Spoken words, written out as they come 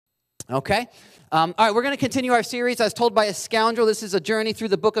Okay? All right, we're going to continue our series, As Told by a Scoundrel. This is a journey through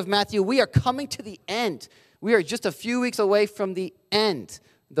the book of Matthew. We are coming to the end. We are just a few weeks away from the end,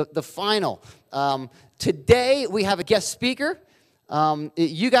 the final. Today, we have a guest speaker.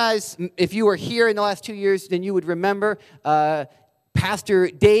 You guys, if you were here in the last 2 years, then you would remember Pastor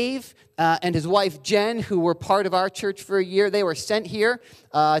Dave and his wife Jen, who were part of our church for a year. They were sent here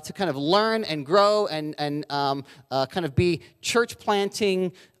to kind of learn and grow and kind of be church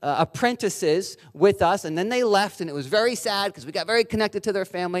planting apprentices with us. And then they left, and it was very sad because we got very connected to their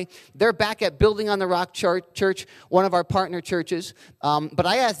family. They're back at Building on the Rock Church, one of our partner churches. But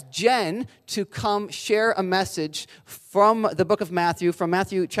I asked Jen to come share a message from the book of Matthew, from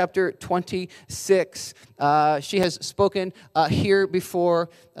Matthew chapter 26. She has spoken here before.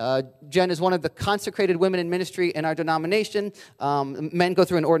 Jen is one of the consecrated women in ministry in our denomination. Men go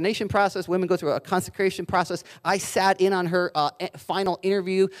through an ordination process. Women go through a consecration process. I sat in on her final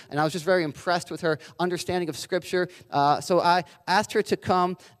interview, and I was just very impressed with her understanding of Scripture. So I asked her to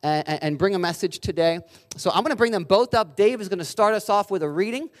come and bring a message today. So I'm going to bring them both up. Dave is going to start us off with a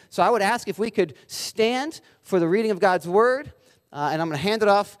reading. So I would ask if we could stand for the reading of God's Word, and I'm going to hand it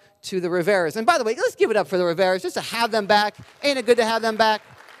off to the Riveras. And by the way, let's give it up for the Riveras, just to have them back. Ain't it good to have them back?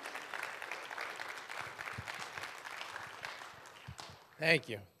 Thank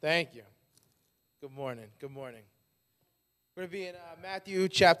you. Thank you. Good morning. Good morning. We're going to be in Matthew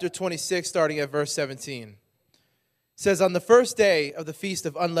chapter 26, starting at verse 17. It says, "On the first day of the Feast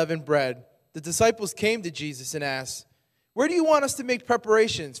of Unleavened Bread, the disciples came to Jesus and asked, 'Where do you want us to make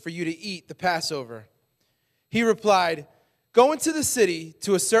preparations for you to eat the Passover?' He replied, 'Go into the city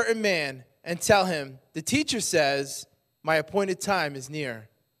to a certain man and tell him, the teacher says, my appointed time is near.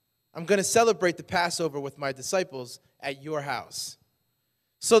 I'm going to celebrate the Passover with my disciples at your house.'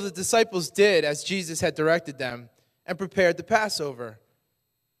 So the disciples did as Jesus had directed them and prepared the Passover.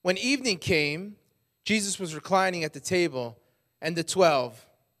 When evening came, Jesus was reclining at the table with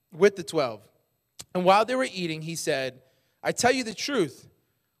the 12. And while they were eating, he said, 'I tell you the truth,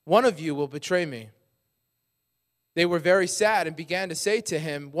 one of you will betray me.' They were very sad and began to say to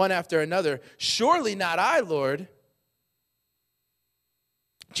him one after another, 'Surely not I, Lord.'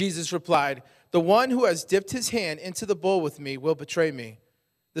 Jesus replied, 'The one who has dipped his hand into the bowl with me will betray me.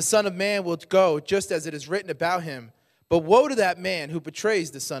 The Son of Man will go just as it is written about him. But woe to that man who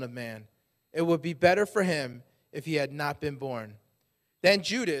betrays the Son of Man. It would be better for him if he had not been born.' Then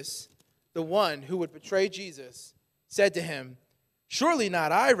Judas, the one who would betray Jesus, said to him, 'Surely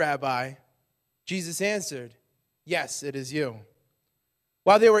not I, Rabbi.' Jesus answered, 'Yes, it is you.'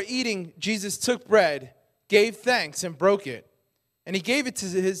 While they were eating, Jesus took bread, gave thanks, and broke it. And he gave it to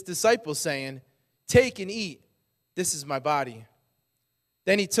his disciples, saying, 'Take and eat. This is my body.'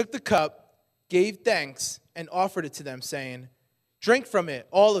 Then he took the cup, gave thanks, and offered it to them, saying, 'Drink from it,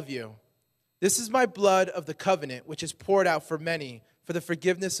 all of you. This is my blood of the covenant, which is poured out for many for the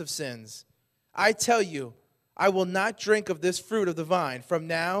forgiveness of sins. I tell you, I will not drink of this fruit of the vine from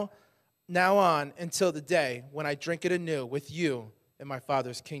now on until the day when I drink it anew with you in my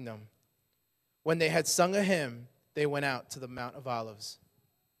Father's kingdom.' When they had sung a hymn, they went out to the Mount of Olives."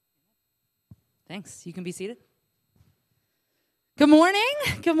 Thanks. You can be seated. Good morning.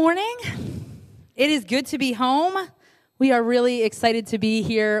 Good morning. It is good to be home. We are really excited to be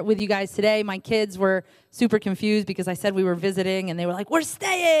here with you guys today. My kids were super confused because I said we were visiting, and they were like, "We're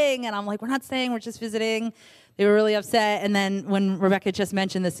staying." And I'm like, "We're not staying. We're just visiting." They were really upset. And then when Rebecca just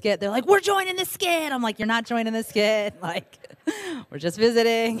mentioned the skit, they're like, "We're joining the skit." I'm like, "You're not joining the skit. Like, we're just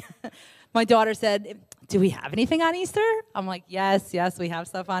visiting." My daughter said, "Do we have anything on Easter?" I'm like, yes, we have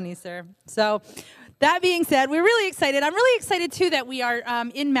stuff on Easter. So that being said, we're really excited. I'm really excited, too, that we are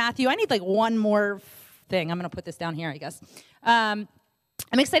in Matthew. I need, like, one more thing. I'm going to put this down here, I guess. I'm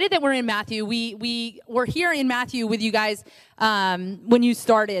excited that we're in Matthew. We were here in Matthew with you guys when you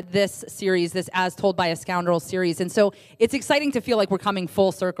started this series, this As Told by a Scoundrel series. And so it's exciting to feel like we're coming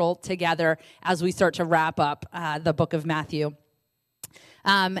full circle together as we start to wrap up the book of Matthew.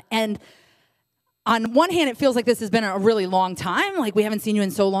 And on one hand, it feels like this has been a really long time, like we haven't seen you in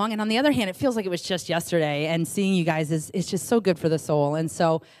so long. And on the other hand, it feels like it was just yesterday. And seeing you guys is just so good for the soul. And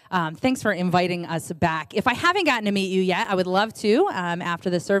so thanks for inviting us back. If I haven't gotten to meet you yet, I would love to. After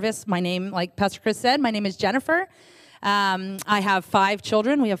the service, my name, like Pastor Chris said, my name is Jennifer. I have 5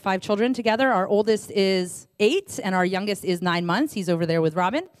 children. We have 5 children together. Our oldest is 8, and our youngest is 9 months. He's over there with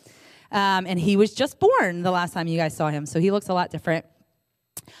Robin. And he was just born the last time you guys saw him, so he looks a lot different.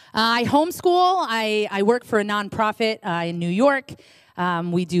 I homeschool. I work for a nonprofit in New York.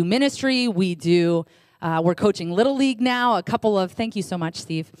 We do ministry. We're coaching Little League now. Thank you so much,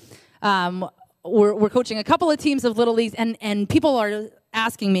 Steve. We're coaching a couple of teams of Little Leagues, and people are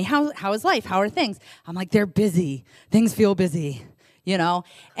asking me, how is life? How are things? I'm like, they're busy. Things feel busy, you know?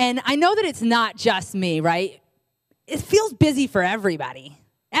 And I know that it's not just me, right? It feels busy for everybody.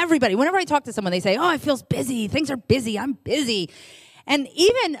 Everybody. Whenever I talk to someone, they say, oh, it feels busy. Things are busy. I'm busy. And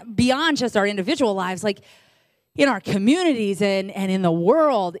even beyond just our individual lives, like in our communities and in the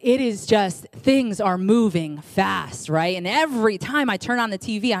world, it is just things are moving fast, right? And every time I turn on the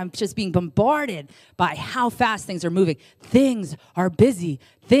TV, I'm just being bombarded by how fast things are moving. Things are busy.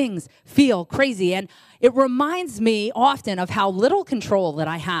 Things feel crazy. And it reminds me often of how little control that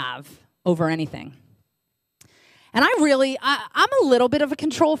I have over anything. And I'm a little bit of a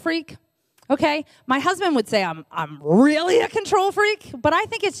control freak, okay? My husband would say I'm really a control freak, but I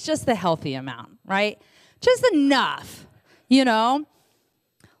think it's just the healthy amount, right? Just enough, you know?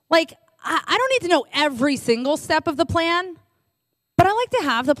 Like, I don't need to know every single step of the plan, but I like to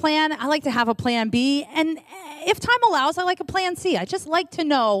have the plan. I like to have a plan B, and if time allows, I like a plan C. I just like to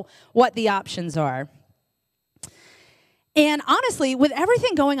know what the options are. And honestly, with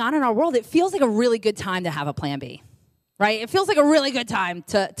everything going on in our world, it feels like a really good time to have a plan B, right? It feels like a really good time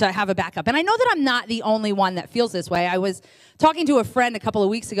to have a backup. And I know that I'm not the only one that feels this way. I was talking to a friend a couple of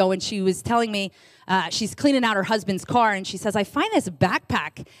weeks ago, and she was telling me she's cleaning out her husband's car, and she says, I find this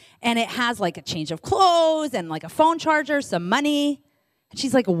backpack, and it has like a change of clothes and like a phone charger, some money. And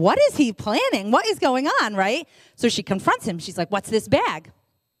she's like, what is he planning? What is going on, right? So she confronts him. She's like, what's this bag?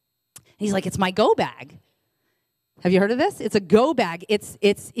 And he's like, it's my go bag. Have you heard of this? It's a go bag. It's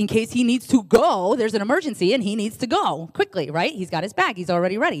in case he needs to go. There's an emergency and he needs to go quickly, right? He's got his bag. He's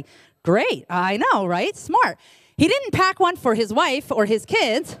already ready. Great. I know, right? Smart. He didn't pack one for his wife or his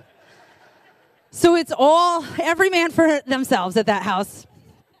kids. So it's all every man for themselves at that house.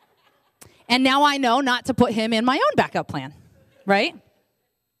 And now I know not to put him in my own backup plan, right?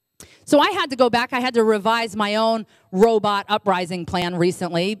 So I had to go back. I had to revise my own robot uprising plan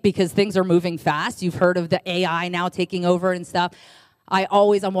recently because things are moving fast. You've heard of the AI now taking over and stuff.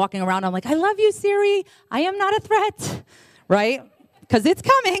 I'm walking around, I'm like, I love you, Siri. I am not a threat, right? Because it's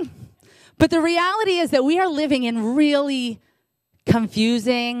coming. But the reality is that we are living in really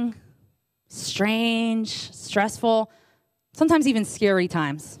confusing, strange, stressful, sometimes even scary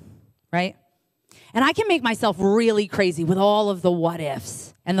times, right? And I can make myself really crazy with all of the what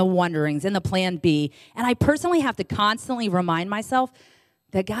ifs and the wonderings and the plan B. And I personally have to constantly remind myself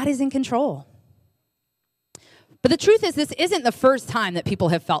that God is in control. But the truth is, this isn't the first time that people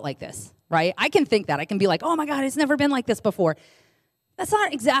have felt like this, right? I can think that. I can be like, oh my God, it's never been like this before. That's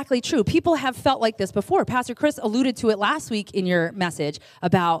not exactly true. People have felt like this before. Pastor Chris alluded to it last week in your message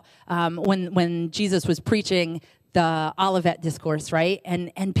about when Jesus was preaching the Olivet Discourse, right?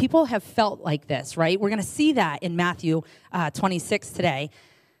 And people have felt like this, right? We're going to see that in Matthew 26 today.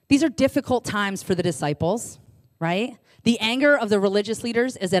 These are difficult times for the disciples, right? The anger of the religious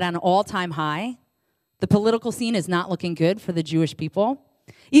leaders is at an all-time high. The political scene is not looking good for the Jewish people.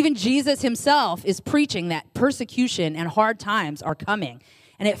 Even Jesus himself is preaching that persecution and hard times are coming.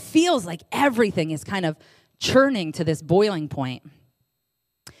 And it feels like everything is kind of churning to this boiling point.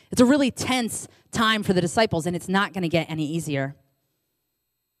 It's a really tense time for the disciples, and it's not going to get any easier.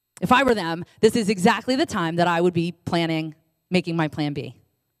 If I were them, this is exactly the time that I would be making my plan B,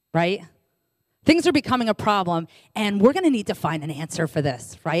 right? Things are becoming a problem, and we're going to need to find an answer for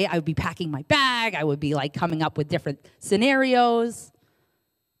this, right? I would be packing my bag. I would be like coming up with different scenarios.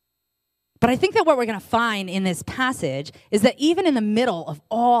 But I think that what we're going to find in this passage is that even in the middle of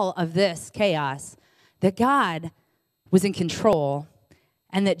all of this chaos, that God was in control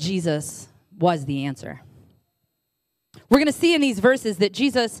and that Jesus was the answer. We're going to see in these verses that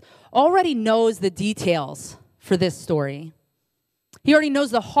Jesus already knows the details for this story. He already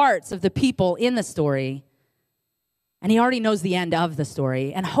knows the hearts of the people in the story, and he already knows the end of the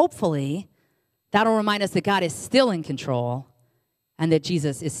story. And hopefully, that'll remind us that God is still in control and that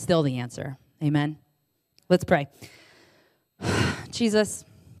Jesus is still the answer. Amen? Let's pray. Jesus,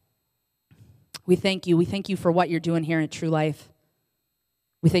 we thank you. We thank you for what you're doing here at True Life.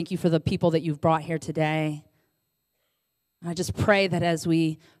 We thank you for the people that you've brought here today. And I just pray that as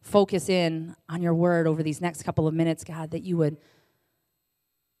we focus in on your word over these next couple of minutes, God, that you would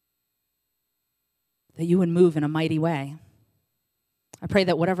move in a mighty way. I pray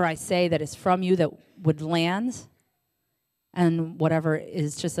that whatever I say that is from you that would land, and whatever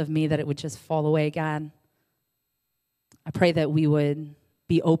is just of me that it would just fall away, God. I pray that we would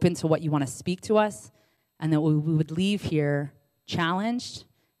be open to what you want to speak to us, and that we would leave here challenged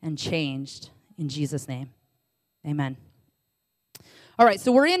and changed in Jesus' name. Amen. All right,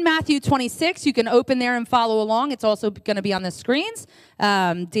 so we're in Matthew 26. You can open there and follow along. It's also going to be on the screens.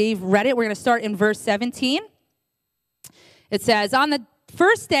 Dave read it. We're going to start in verse 17. It says, on the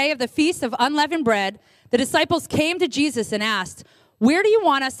first day of the Feast of Unleavened Bread, the disciples came to Jesus and asked, "Where do you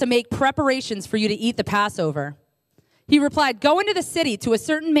want us to make preparations for you to eat the Passover?" He replied, "Go into the city to a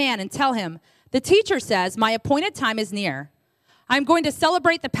certain man and tell him, 'The teacher says, my appointed time is near. I'm going to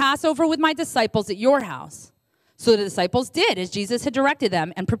celebrate the Passover with my disciples at your house.'" So the disciples did as Jesus had directed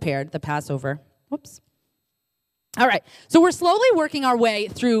them and prepared the Passover. Whoops. All right, so we're slowly working our way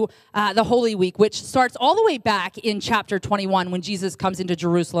through the Holy Week, which starts all the way back in chapter 21 when Jesus comes into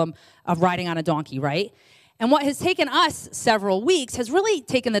Jerusalem riding on a donkey, right? And what has taken us several weeks has really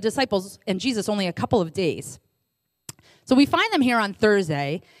taken the disciples and Jesus only a couple of days. So we find them here on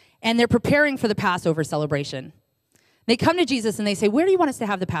Thursday, and they're preparing for the Passover celebration. They come to Jesus and they say, "Where do you want us to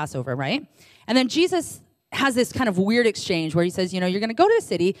have the Passover," right? And then Jesus has this kind of weird exchange where he says, you're going to go to the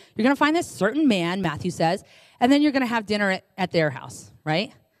city, you're going to find this certain man, Matthew says, and then you're going to have dinner at their house,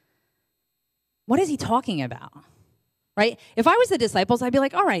 right? What is he talking about, right? If I was the disciples, I'd be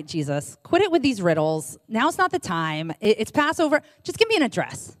like, all right, Jesus, quit it with these riddles. Now's not the time. It's Passover. Just give me an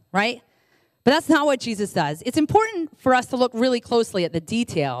address, right? But that's not what Jesus does. It's important for us to look really closely at the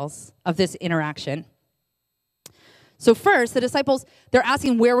details of this interaction. So first, the disciples, they're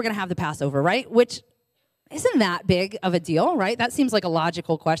asking where we're going to have the Passover, right? Which isn't that big of a deal, right? That seems like a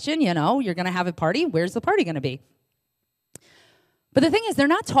logical question. You're going to have a party. Where's the party going to be? But the thing is, they're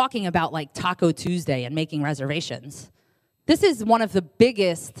not talking about like Taco Tuesday and making reservations. This is one of the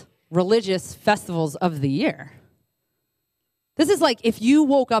biggest religious festivals of the year. This is like if you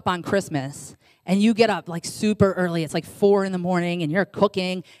woke up on Christmas and you get up like super early, it's like 4 a.m, and you're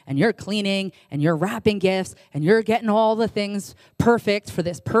cooking and you're cleaning and you're wrapping gifts and you're getting all the things perfect for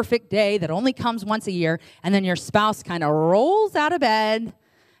this perfect day that only comes once a year, and then your spouse kind of rolls out of bed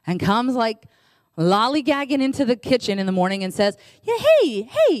and comes like lollygagging into the kitchen in the morning and says, "Yeah, hey,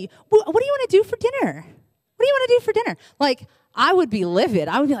 what do you want to do for dinner? What do you want to do for dinner?" Like, I would be livid.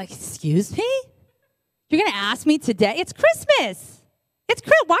 I would be like, "Excuse me? You're going to ask me today? It's Christmas.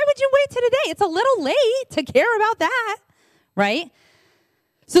 Why would you wait till today? It's a little late to care about that," right?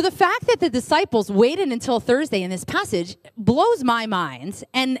 So the fact that the disciples waited until Thursday in this passage blows my mind.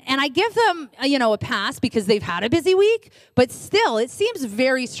 And I give them, a pass because they've had a busy week, but still, it seems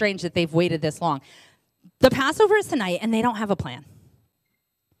very strange that they've waited this long. The Passover is tonight, and they don't have a plan.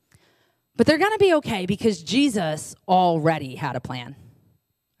 But they're going to be okay because Jesus already had a plan.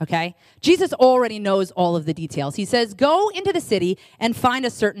 Okay? Jesus already knows all of the details. He says, "Go into the city and find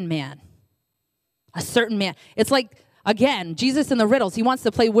a certain man." A certain man. It's like, again, Jesus in the riddles. He wants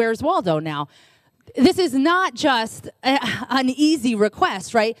to play Where's Waldo now. This is not just an easy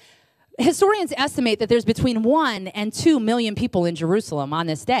request, right? Historians estimate that there's between 1 and 2 million people in Jerusalem on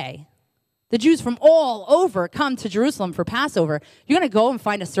this day. The Jews from all over come to Jerusalem for Passover. You're going to go and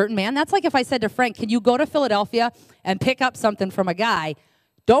find a certain man? That's like if I said to Frank, "Can you go to Philadelphia and pick up something from a guy?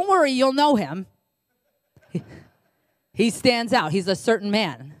 Don't worry, you'll know him. He stands out. He's a certain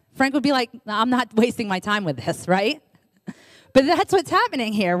man." Frank would be like, "I'm not wasting my time with this," right? But that's what's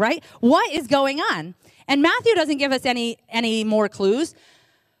happening here, right? What is going on? And Matthew doesn't give us any more clues.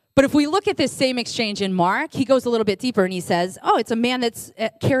 But if we look at this same exchange in Mark, he goes a little bit deeper and he says, "Oh, it's a man that's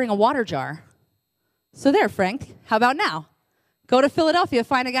carrying a water jar." So there, Frank, how about now? Go to Philadelphia,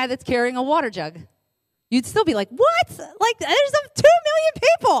 find a guy that's carrying a water jug. You'd still be like, "What? Like, there's 2 million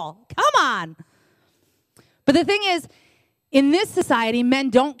people. Come on." But the thing is, in this society, men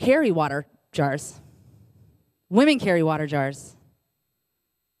don't carry water jars. Women carry water jars.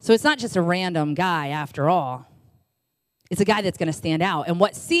 So it's not just a random guy after all. It's a guy that's going to stand out. And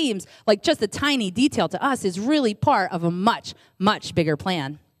what seems like just a tiny detail to us is really part of a much, much bigger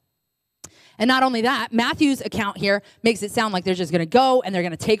plan. And not only that, Matthew's account here makes it sound like they're just going to go and they're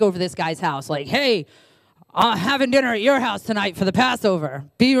going to take over this guy's house. Like, "Hey, I'm having dinner at your house tonight for the Passover.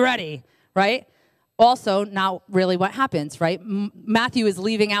 Be ready," right? Also, not really what happens, right? Matthew is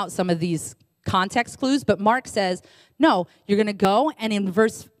leaving out some of these context clues, but Mark says, no, you're going to go, and in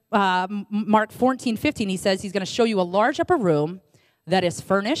Mark 14:15, he says he's going to show you a large upper room that is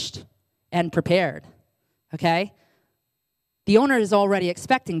furnished and prepared, okay? The owner is already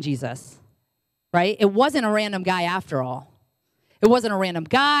expecting Jesus, right? It wasn't a random guy after all. It wasn't a random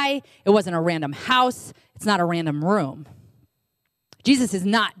guy. It wasn't a random house. It's not a random room. Jesus is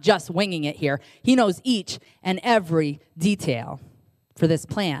not just winging it here. He knows each and every detail for this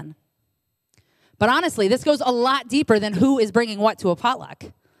plan. But honestly, this goes a lot deeper than who is bringing what to a potluck.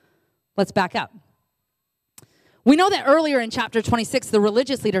 Let's back up. We know that earlier in chapter 26, the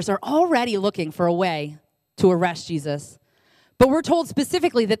religious leaders are already looking for a way to arrest Jesus. But we're told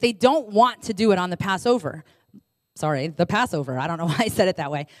specifically that they don't want to do it on the Passover. The Passover. I don't know why I said it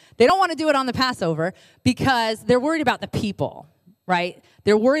that way. They don't want to do it on the Passover because they're worried about the people. right?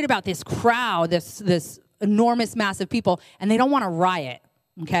 They're worried about this crowd, this enormous mass of people, and they don't want to riot,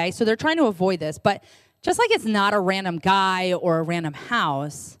 okay? So they're trying to avoid this. But just like it's not a random guy or a random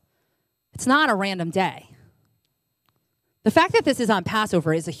house, it's not a random day. The fact that this is on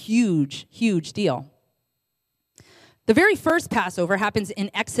Passover is a huge, huge deal. The very first Passover happens in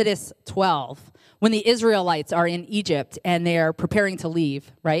Exodus 12, when the Israelites are in Egypt and they're preparing to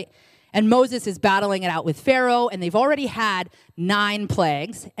leave, right? And Moses is battling it out with Pharaoh, and they've already had 9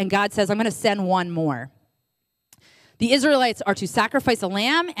 plagues, and God says, I'm going to send one more. The Israelites are to sacrifice a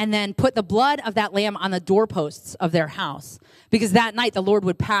lamb and then put the blood of that lamb on the doorposts of their house, because that night the Lord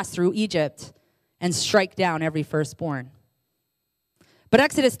would pass through Egypt and strike down every firstborn. But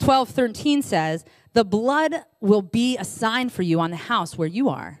Exodus 12:13 says, the blood will be a sign for you on the house where you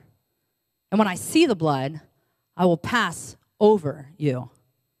are. And when I see the blood, I will pass over you.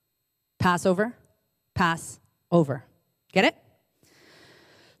 Passover, pass over. Get it?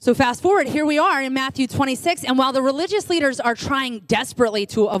 So fast forward, here we are in Matthew 26, and while the religious leaders are trying desperately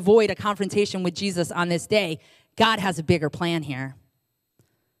to avoid a confrontation with Jesus on this day, God has a bigger plan here.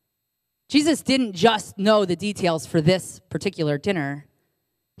 Jesus didn't just know the details for this particular dinner.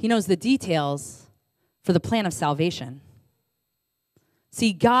 He knows the details for the plan of salvation.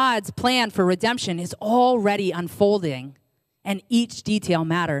 See, God's plan for redemption is already unfolding, and each detail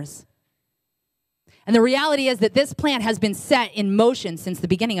matters. And the reality is that this plan has been set in motion since the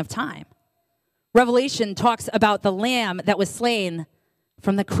beginning of time. Revelation talks about the lamb that was slain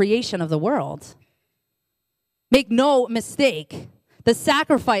from the creation of the world. Make no mistake, the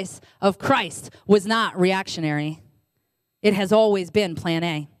sacrifice of Christ was not reactionary. It has always been plan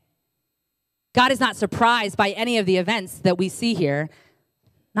A. God is not surprised by any of the events that we see here.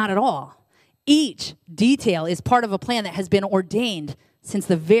 Not at all. Each detail is part of a plan that has been ordained since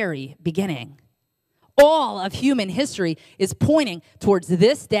the very beginning. All of human history is pointing towards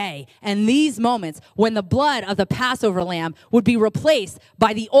this day and these moments when the blood of the Passover lamb would be replaced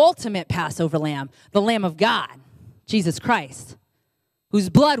by the ultimate Passover lamb, the Lamb of God, Jesus Christ, whose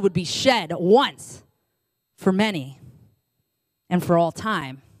blood would be shed once for many and for all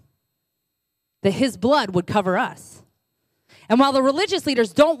time. That his blood would cover us. And while the religious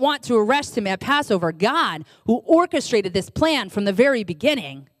leaders don't want to arrest him at Passover, God, who orchestrated this plan from the very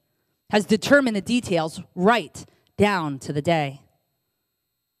beginning, has determined the details right down to the day.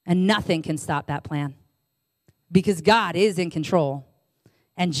 And nothing can stop that plan, because God is in control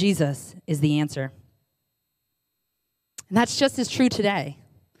and Jesus is the answer. And that's just as true today.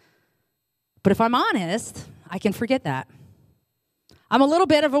 But if I'm honest, I can forget that. I'm a little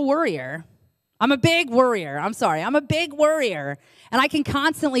bit of a worrier. I'm a big worrier. I'm a big worrier. And I can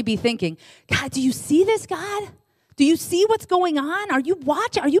constantly be thinking, God, do you see this, God? Do you see what's going on? Are you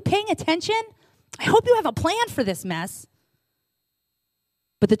watching? Are you paying attention? I hope you have a plan for this mess.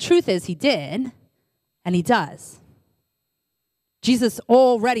 But the truth is, he did, and he does. Jesus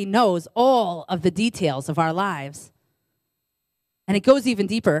already knows all of the details of our lives. And it goes even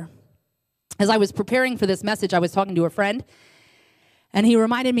deeper. As I was preparing for this message, I was talking to a friend, and he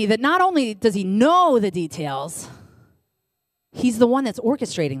reminded me that not only does he know the details, he's the one that's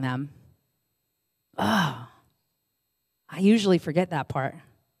orchestrating them. Oh, I usually forget that part.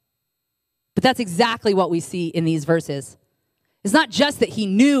 But that's exactly what we see in these verses. It's not just that he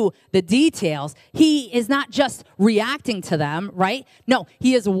knew the details. He is not just reacting to them, right? No,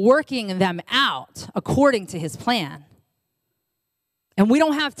 he is working them out according to his plan. And we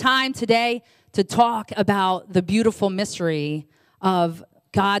don't have time today to talk about the beautiful mystery of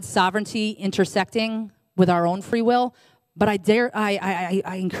God's sovereignty intersecting with our own free will, but I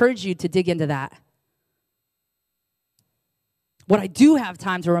encourage you to dig into that. What I do have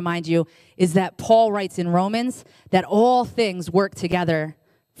time to remind you is that Paul writes in Romans that all things work together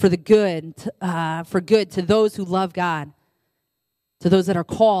for the good, to those who love God, to those that are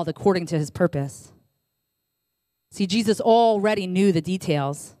called according to his purpose. See, Jesus already knew the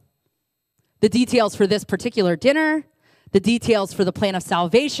details for this particular dinner, the details for the plan of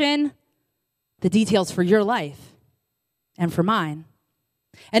salvation, the details for your life and for mine.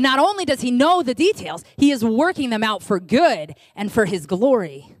 And not only does he know the details, he is working them out for good and for his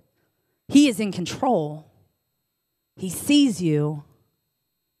glory. He is in control. He sees you.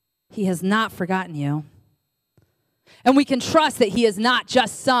 He has not forgotten you. And we can trust that he is not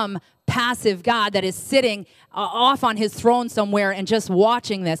just some passive God that is sitting off on his throne somewhere and just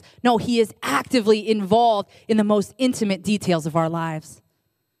watching this. No, he is actively involved in the most intimate details of our lives.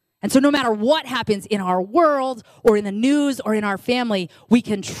 And so no matter what happens in our world or in the news or in our family, we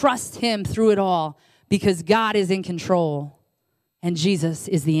can trust him through it all because God is in control and Jesus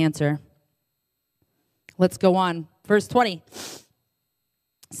is the answer. Let's go on. Verse 20.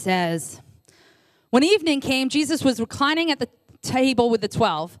 says, when evening came, Jesus was reclining at the table with the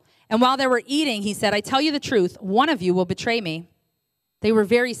 12. And while they were eating, he said, I tell you the truth, one of you will betray me. They were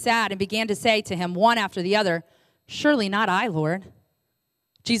very sad and began to say to him, one after the other, surely not I, Lord.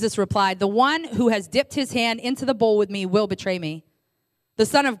 Jesus replied, the one who has dipped his hand into the bowl with me will betray me. The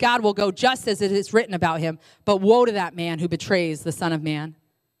Son of God will go just as it is written about him, but woe to that man who betrays the Son of Man.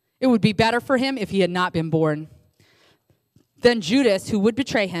 It would be better for him if he had not been born. Then Judas, who would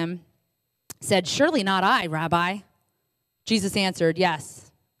betray him, said, surely not I, Rabbi. Jesus answered,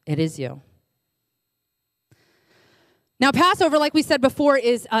 yes, it is you. Now, Passover, like we said before,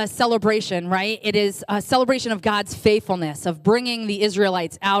 is a celebration, right? It is a celebration of God's faithfulness, of bringing the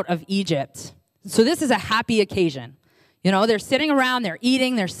Israelites out of Egypt. So this is a happy occasion. You know, they're sitting around, they're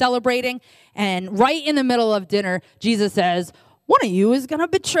eating, they're celebrating, and right in the middle of dinner, Jesus says, one of you is going to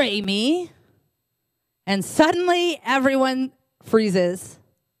betray me. And suddenly, everyone freezes.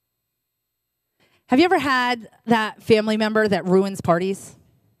 Have you ever had that family member that ruins parties?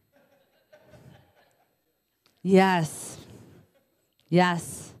 Yes.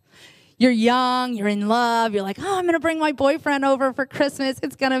 Yes. You're young, you're in love, you're like, oh, I'm going to bring my boyfriend over for Christmas.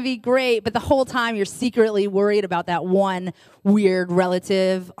 It's going to be great. But the whole time you're secretly worried about that one weird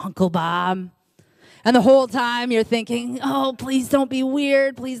relative, Uncle Bob. And the whole time you're thinking, oh, please don't be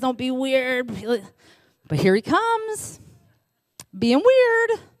weird. Please don't be weird. But here he comes, being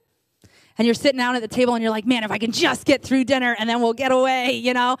weird. And you're sitting down at the table and you're like, man, if I can just get through dinner and then we'll get away,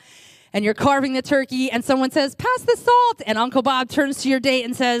 you know. And you're carving the turkey and someone says, pass the salt. And Uncle Bob turns to your date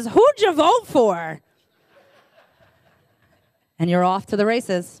and says, who'd you vote for? And you're off to the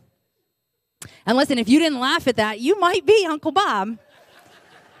races. And listen, if you didn't laugh at that, you might be Uncle Bob.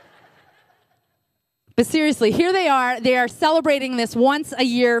 But seriously, here they are celebrating this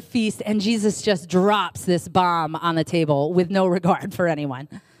once-a-year feast, and Jesus just drops this bomb on the table with no regard for anyone.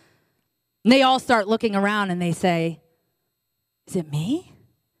 And they all start looking around and they say, is it me?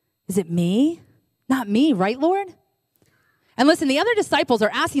 Is it me? Not me, right, Lord? And listen, the other disciples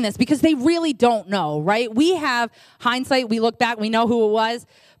are asking this because they really don't know, right? We have hindsight. We look back. We know who it was.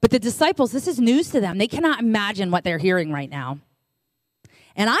 But the disciples, this is news to them. They cannot imagine what they're hearing right now.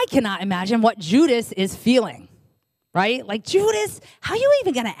 And I cannot imagine what Judas is feeling, right? Like, Judas, how are you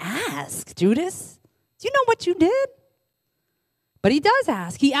even going to ask, Judas? Do you know what you did? But he does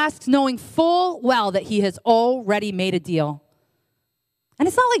ask. He asks knowing full well that he has already made a deal. And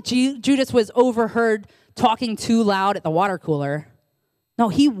it's not like Judas was overheard talking too loud at the water cooler. No,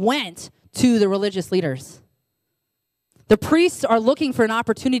 he went to the religious leaders. The priests are looking for an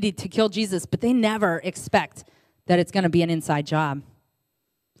opportunity to kill Jesus, but they never expect that it's going to be an inside job.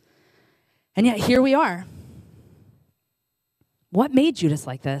 And yet here we are. What made Judas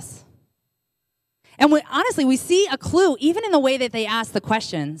like this? And honestly, we see a clue even in the way that they ask the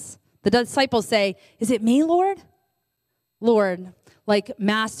questions. The disciples say, is it me, Lord? Lord, like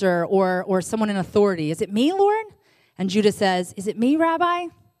master or someone in authority. Is it me, Lord? And Judas says, is it me, Rabbi?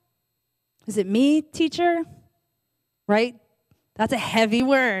 Is it me, teacher? Right? That's a heavy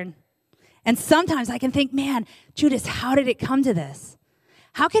word. And sometimes I can think, man, Judas, how did it come to this?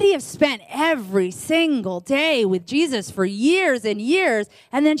 How could he have spent every single day with Jesus for years and years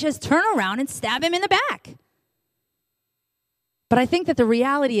and then just turn around and stab him in the back? But I think that the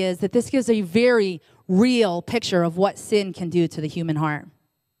reality is that this gives a very real picture of what sin can do to the human heart.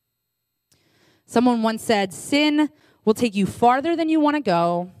 Someone once said, sin will take you farther than you want to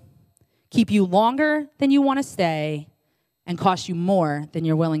go, keep you longer than you want to stay, and cost you more than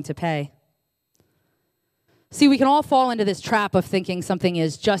you're willing to pay. See, we can all fall into this trap of thinking something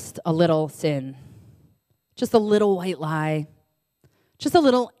is just a little sin, just a little white lie, just a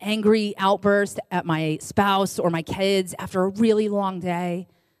little angry outburst at my spouse or my kids after a really long day,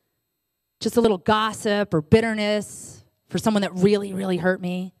 just a little gossip or bitterness for someone that really, really hurt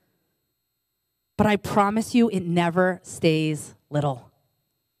me. But I promise you, it never stays little.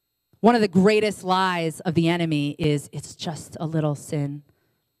 One of the greatest lies of the enemy is it's just a little sin.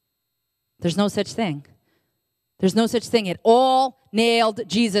 There's no such thing. There's no such thing. It all nailed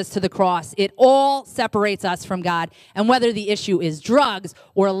Jesus to the cross. It all separates us from God. And whether the issue is drugs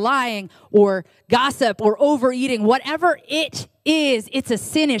or lying or gossip or overeating, whatever it is, it's a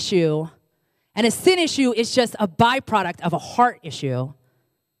sin issue. And a sin issue is just a byproduct of a heart issue.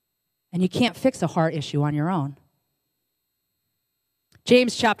 And you can't fix a heart issue on your own.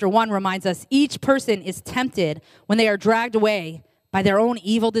 James chapter 1 reminds us each person is tempted when they are dragged away by their own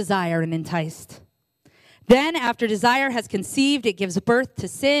evil desire and enticed. Then, after desire has conceived, it gives birth to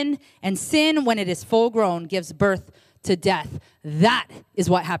sin, and sin, when it is full grown, gives birth to death. That is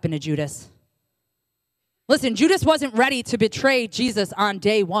what happened to Judas. Listen, Judas wasn't ready to betray Jesus on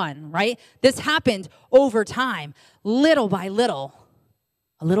day one, right? This happened over time, little by little.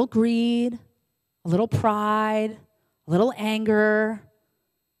 A little greed, a little pride, a little anger,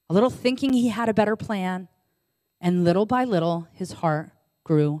 a little thinking he had a better plan. And little by little, his heart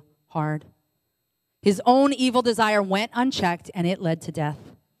grew hard. His own evil desire went unchecked, and it led to death.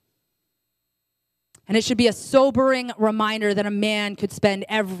 And it should be a sobering reminder that a man could spend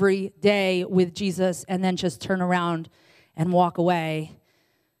every day with Jesus and then just turn around and walk away.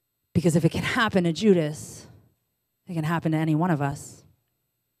 Because if it can happen to Judas, it can happen to any one of us.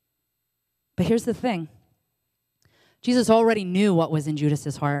 But here's the thing. Jesus already knew what was in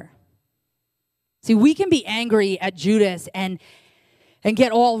Judas's heart. See, we can be angry at Judas and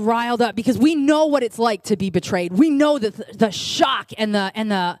get all riled up because we know what it's like to be betrayed. We know the shock and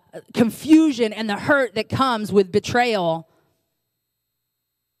the confusion and the hurt that comes with betrayal.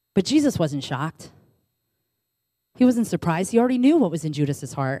 But Jesus wasn't shocked. He wasn't surprised. He already knew what was in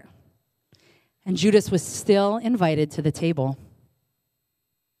Judas's heart. And Judas was still invited to the table.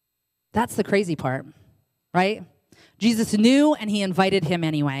 That's the crazy part, right? Jesus knew and he invited him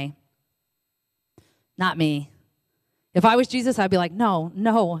anyway. Not me. If I was Jesus, I'd be like,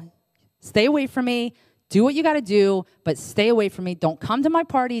 no, stay away from me. Do what you got to do, but stay away from me. Don't come to my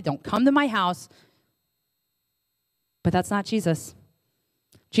party. Don't come to my house. But that's not Jesus.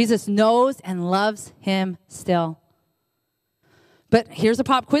 Jesus knows and loves him still. But here's a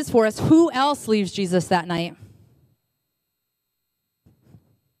pop quiz for us. Who else leaves Jesus that night?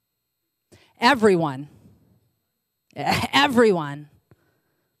 Everyone. Everyone.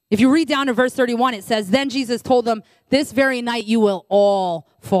 If you read down to verse 31, it says, then Jesus told them, this very night you will all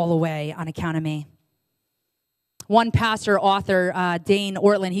fall away on account of me. One pastor, author, Dane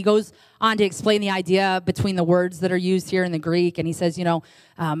Ortland, he goes on to explain the idea between the words that are used here in the Greek. And he says,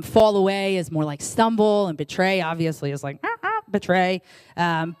 fall away is more like stumble, and betray obviously is like betray.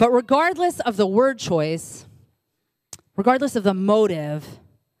 But regardless of the word choice, regardless of the motive,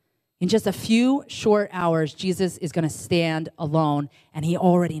 in just a few short hours, Jesus is going to stand alone, and he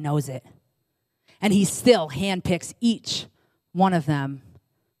already knows it. And he still handpicks each one of them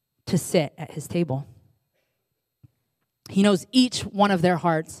to sit at his table. He knows each one of their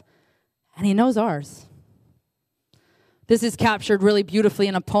hearts, and he knows ours. This is captured really beautifully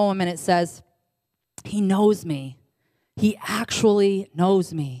in a poem, and it says, he knows me. He actually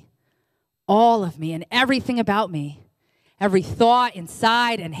knows me, all of me and everything about me. Every thought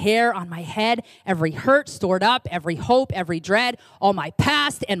inside and hair on my head, every hurt stored up, every hope, every dread, all my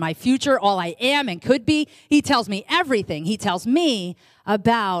past and my future, all I am and could be. He tells me everything. He tells me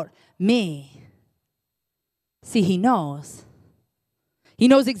about me. See, he knows. He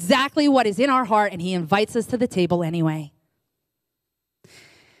knows exactly what is in our heart, and he invites us to the table anyway.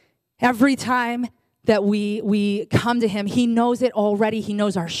 Every time that we come to him, he knows it already. He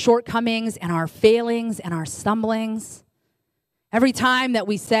knows our shortcomings and our failings and our stumblings. Every time that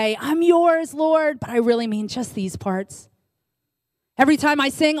we say, I'm yours, Lord, but I really mean just these parts. Every time I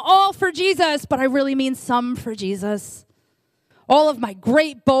sing all for Jesus, but I really mean some for Jesus. All of my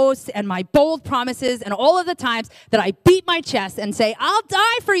great boasts and my bold promises and all of the times that I beat my chest and say, I'll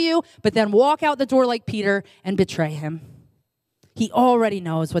die for you, but then walk out the door like Peter and betray him. He already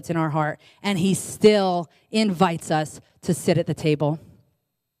knows what's in our heart, and he still invites us to sit at the table.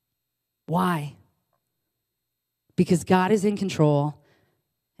 Why? Because God is in control,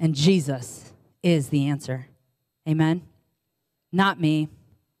 and Jesus is the answer. Amen? Not me.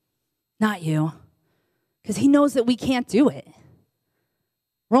 Not you. Because he knows that we can't do it.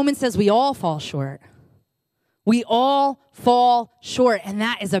 Romans says we all fall short. We all fall short, and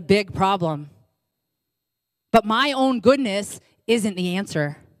that is a big problem. But my own goodness isn't the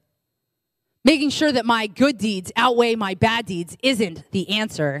answer. Making sure that my good deeds outweigh my bad deeds isn't the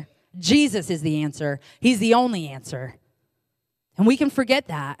answer. Jesus is the answer. He's the only answer. And we can forget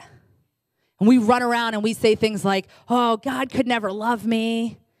that. And we run around and we say things like, oh, God could never love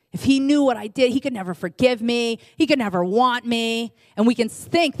me. If he knew what I did, he could never forgive me. He could never want me. And we can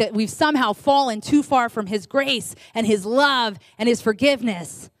think that we've somehow fallen too far from his grace and his love and his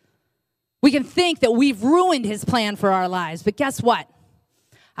forgiveness. We can think that we've ruined his plan for our lives. But guess what?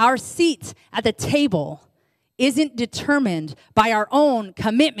 Our seat at the table isn't determined by our own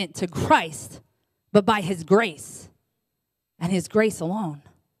commitment to Christ, but by his grace and his grace alone.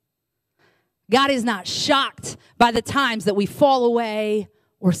 God is not shocked by the times that we fall away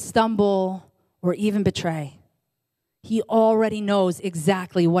or stumble or even betray. He already knows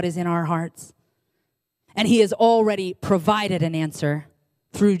exactly what is in our hearts. And he has already provided an answer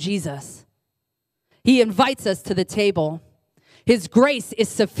through Jesus. He invites us to the table. His grace is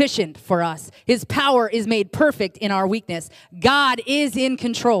sufficient for us. His power is made perfect in our weakness. God is in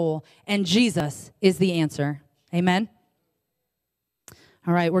control, and Jesus is the answer. Amen?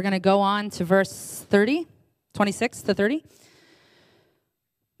 All right, we're going to go on to verse 30, 26 to 30.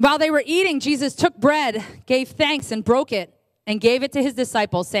 While they were eating, Jesus took bread, gave thanks, and broke it, and gave it to his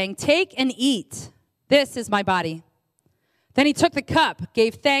disciples, saying, "Take and eat. This is my body." Then he took the cup,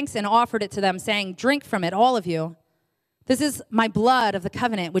 gave thanks, and offered it to them, saying, "Drink from it, all of you. This is my blood of the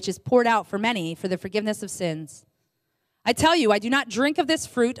covenant, which is poured out for many for the forgiveness of sins. I tell you, I do not drink of this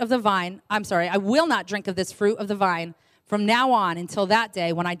fruit of the vine. I will not drink of this fruit of the vine from now on until that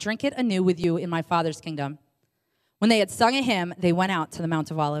day when I drink it anew with you in my Father's kingdom." When they had sung a hymn, they went out to the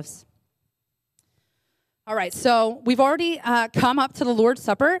Mount of Olives. All right, so we've already come up to the Lord's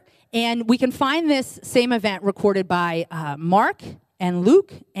Supper, and we can find this same event recorded by Mark and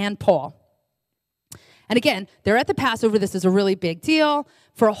Luke and Paul. And again, they're at the Passover. This is a really big deal.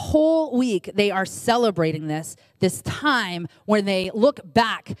 For a whole week, they are celebrating this time when they look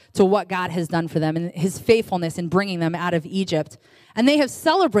back to what God has done for them and his faithfulness in bringing them out of Egypt. And they have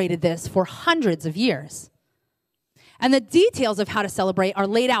celebrated this for hundreds of years. And the details of how to celebrate are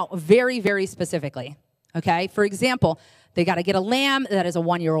laid out very, very specifically. Okay? For example, they got to get a lamb that is a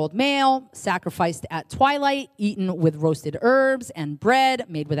 1-year-old male, sacrificed at twilight, eaten with roasted herbs and bread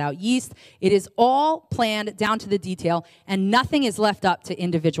made without yeast. It is all planned down to the detail, and nothing is left up to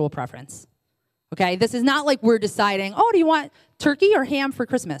individual preference. Okay? This is not like we're deciding, oh, do you want turkey or ham for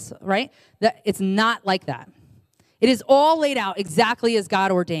Christmas, right? It's not like that. It is all laid out exactly as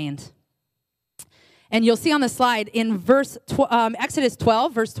God ordained. And you'll see on the slide in Exodus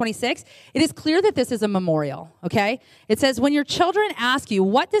 12, verse 26, it is clear that this is a memorial, okay? It says, when your children ask you,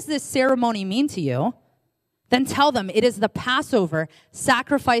 what does this ceremony mean to you? Then tell them it is the Passover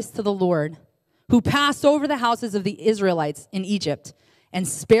sacrifice to the Lord, who passed over the houses of the Israelites in Egypt and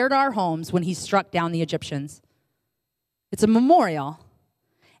spared our homes when he struck down the Egyptians. It's a memorial.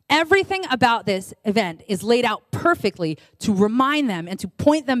 Everything about this event is laid out perfectly to remind them and to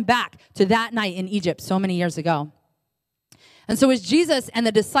point them back to that night in Egypt so many years ago. And so as Jesus and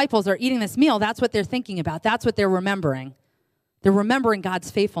the disciples are eating this meal, that's what they're thinking about. That's what they're remembering. They're remembering God's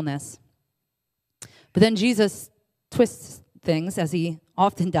faithfulness. But then Jesus twists things, as he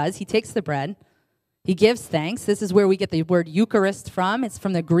often does. He takes the bread. He gives thanks. This is where we get the word Eucharist from. It's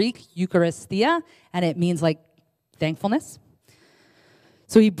from the Greek Eucharistia, and it means like thankfulness.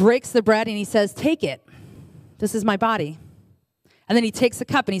 So he breaks the bread and he says, take it. This is my body. And then he takes the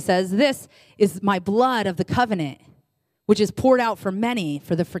cup and he says, this is my blood of the covenant, which is poured out for many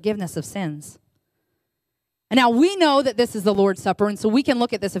for the forgiveness of sins. And now we know that this is the Lord's Supper, and so we can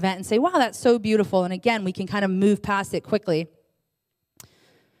look at this event and say, wow, that's so beautiful. And again, we can kind of move past it quickly.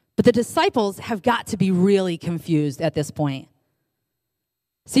 But the disciples have got to be really confused at this point.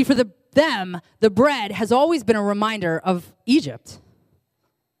 See, for them, the bread has always been a reminder of Egypt.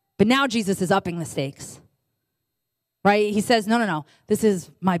 But now Jesus is upping the stakes, right? He says, no, this is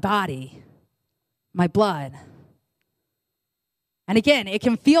my body, my blood. And again, it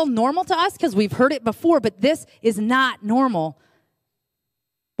can feel normal to us because we've heard it before, but this is not normal.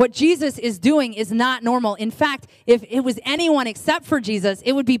 What Jesus is doing is not normal. In fact, if it was anyone except for Jesus,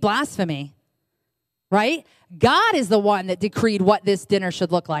 it would be blasphemy, right? God is the one that decreed what this dinner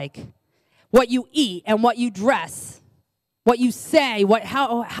should look like, what you eat and what you dress. What you say,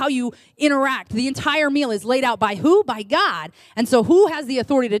 how you interact. The entire meal is laid out by who? By God. And so who has the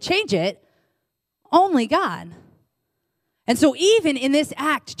authority to change it? Only God. And so even in this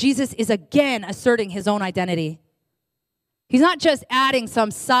act, Jesus is again asserting his own identity. He's not just adding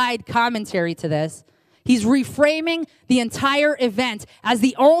some side commentary to this. He's reframing the entire event as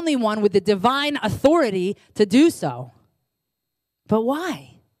the only one with the divine authority to do so. But why?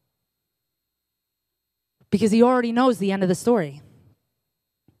 Because he already knows the end of the story.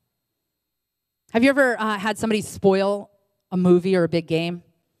 Have you ever had somebody spoil a movie or a big game?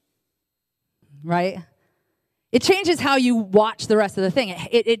 Right? It changes how you watch the rest of the thing.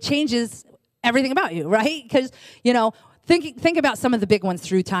 It changes everything about you, right? Because, think about some of the big ones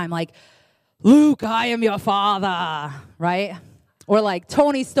through time, like, Luke, I am your father, right? Or like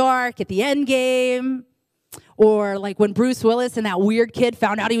Tony Stark at the end game. Or like when Bruce Willis and that weird kid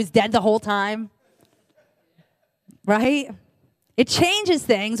found out he was dead the whole time. Right? It changes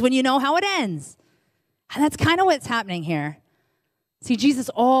things when you know how it ends. And that's kind of what's happening here. See, Jesus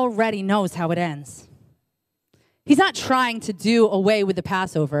already knows how it ends. He's not trying to do away with the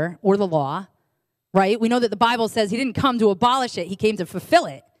Passover or the law, right? We know that the Bible says he didn't come to abolish it. He came to fulfill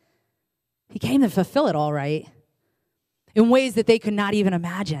it. He came to fulfill it all right in ways that they could not even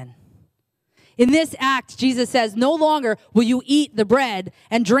imagine. In this act, Jesus says, no longer will you eat the bread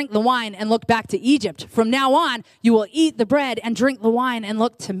and drink the wine and look back to Egypt. From now on, you will eat the bread and drink the wine and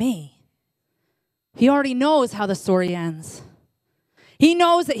look to me. He already knows how the story ends. He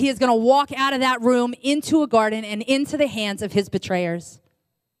knows that he is going to walk out of that room into a garden and into the hands of his betrayers.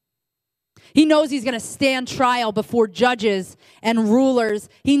 He knows he's going to stand trial before judges and rulers.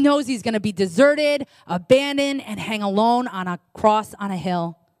 He knows he's going to be deserted, abandoned, and hang alone on a cross on a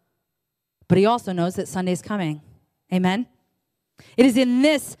hill. But he also knows that Sunday's coming. Amen? It is in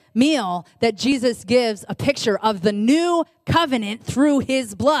this meal that Jesus gives a picture of the new covenant through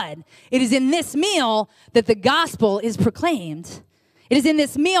his blood. It is in this meal that the gospel is proclaimed. It is in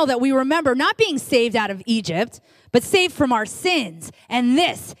this meal that we remember not being saved out of Egypt, but saved from our sins. And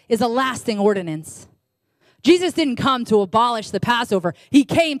this is a lasting ordinance. Jesus didn't come to abolish the Passover. He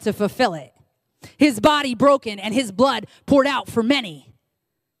came to fulfill it. His body broken and his blood poured out for many,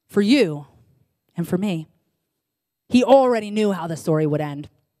 for you and for me. He already knew how the story would end.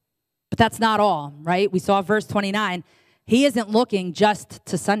 But that's not all, right? We saw verse 29. He isn't looking just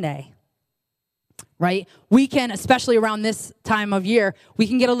to Sunday, right? We can, especially around this time of year, we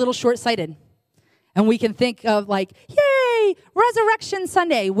can get a little short-sighted. And we can think of like, yay, Resurrection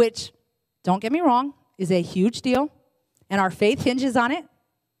Sunday, which, don't get me wrong, is a huge deal. And our faith hinges on it.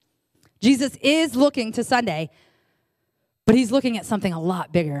 Jesus is looking to Sunday, but he's looking at something a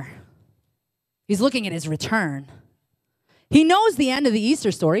lot bigger. He's looking at his return. He knows the end of the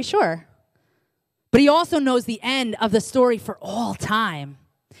Easter story, sure. But he also knows the end of the story for all time.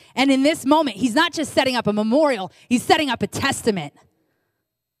 And in this moment, he's not just setting up a memorial, he's setting up a testament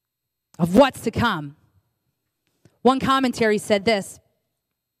of what's to come. One commentary said this: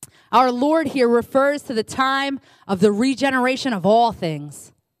 our Lord here refers to the time of the regeneration of all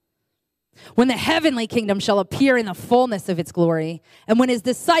things, when the heavenly kingdom shall appear in the fullness of its glory, and when his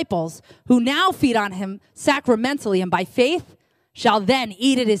disciples, who now feed on him sacramentally and by faith, shall then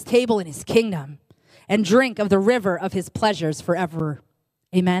eat at his table in his kingdom and drink of the river of his pleasures forever.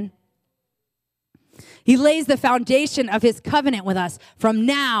 Amen. He lays the foundation of his covenant with us from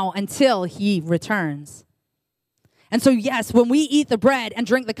now until he returns. And so, yes, when we eat the bread and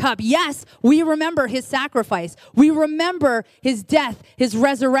drink the cup, yes, we remember his sacrifice. We remember his death, his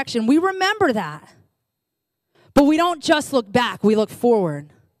resurrection. We remember that. But we don't just look back, we look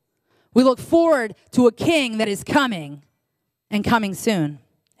forward. We look forward to a king that is coming and coming soon.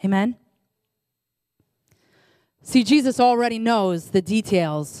 Amen? See, Jesus already knows the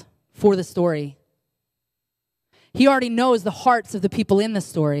details for the story. He already knows the hearts of the people in the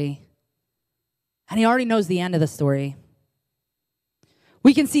story. And he already knows the end of the story.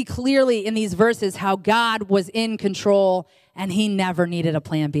 We can see clearly in these verses how God was in control and he never needed a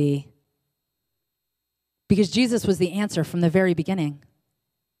plan B. Because Jesus was the answer from the very beginning.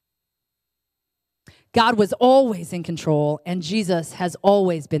 God was always in control and Jesus has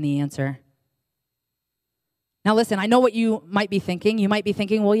always been the answer. Now listen, I know what you might be thinking. You might be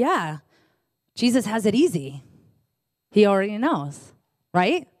thinking, well, yeah, Jesus has it easy. He already knows,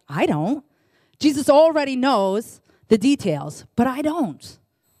 right? I don't. Jesus already knows the details, but I don't.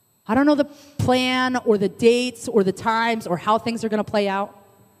 I don't know the plan or the dates or the times or how things are going to play out.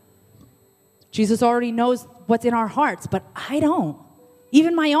 Jesus already knows what's in our hearts, but I don't.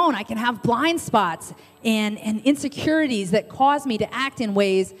 Even my own, I can have blind spots and insecurities that cause me to act in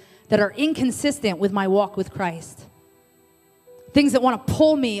ways that are inconsistent with my walk with Christ. Things that want to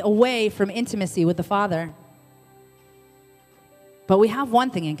pull me away from intimacy with the Father. But we have one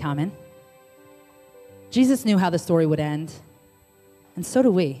thing in common. Jesus knew how the story would end, and so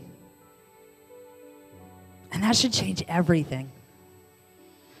do we. And that should change everything.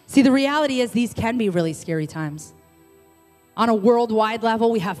 See, the reality is these can be really scary times. On a worldwide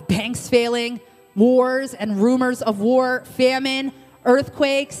level, we have banks failing, wars and rumors of war, famine,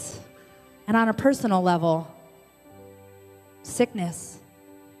 earthquakes, and on a personal level, sickness,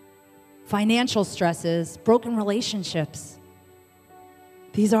 financial stresses, broken relationships.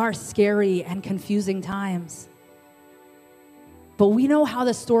 These are scary and confusing times. But we know how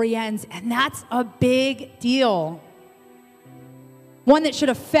the story ends, and that's a big deal. One that should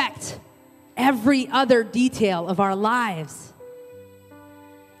affect every other detail of our lives.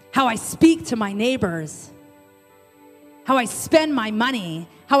 How I speak to my neighbors, how I spend my money,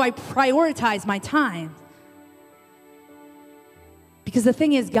 how I prioritize my time. Because the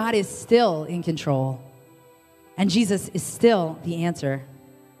thing is, God is still in control, and Jesus is still the answer.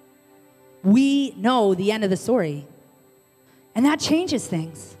 We know the end of the story, and that changes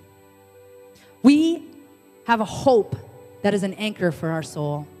things. We have a hope that is an anchor for our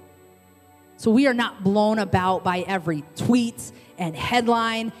soul. So we are not blown about by every tweet and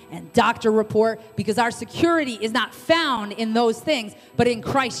headline and doctor report, because our security is not found in those things, but in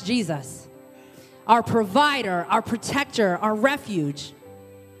Christ Jesus, our provider, our protector, our refuge,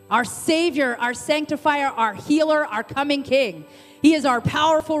 our Savior, our sanctifier, our healer, our coming King. He is our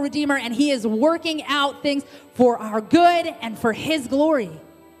powerful Redeemer, and He is working out things for our good and for His glory.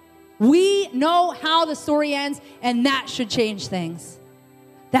 We know how the story ends, and that should change things.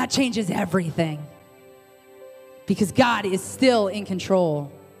 That changes everything. Because God is still in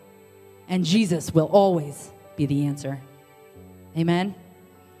control, and Jesus will always be the answer. Amen?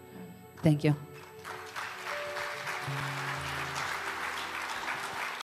 Thank you.